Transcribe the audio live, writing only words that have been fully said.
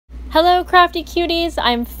Hello crafty cuties,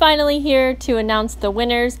 I'm finally here to announce the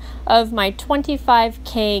winners of my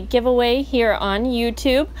 25K giveaway here on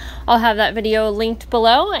YouTube. I'll have that video linked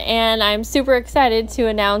below, and I'm super excited to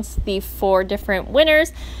announce the 4 different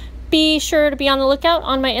winners. Be sure to be on the lookout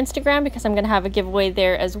on my Instagram because I'm going to have a giveaway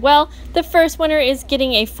there as well. The first winner is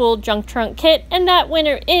getting a full junk trunk kit, and that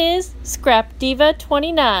winner is Scrap Diva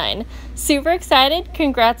 29. Super excited.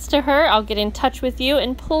 Congrats to her. I'll get in touch with you,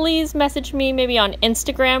 and please message me maybe on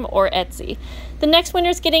Instagram or Etsy. The next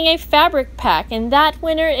winner is getting a fabric pack, and that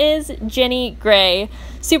winner is Jenny Gray.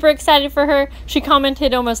 Super excited for her. She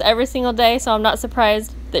commented almost every single day, so I'm not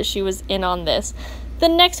surprised that she was in on this. The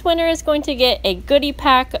next winner is going to get a goodie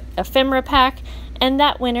pack, ephemera pack, and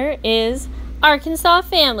that winner is Arkansas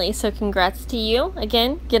Family. So congrats to you.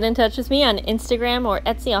 Again, get in touch with me on Instagram or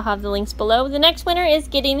Etsy. I'll have the links below. The next winner is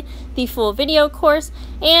getting the full video course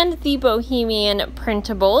and the Bohemian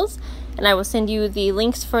printables, and I will send you the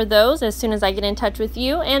links for those as soon as I get in touch with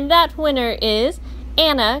you. And that winner is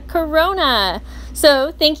Anna Corona.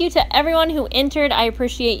 So thank you to everyone who entered. I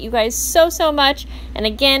appreciate you guys so much. And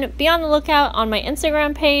again, be on the lookout on my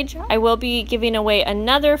Instagram page. I will be giving away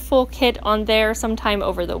another full kit on there sometime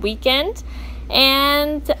over the weekend.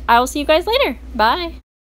 And I will see you guys later. Bye.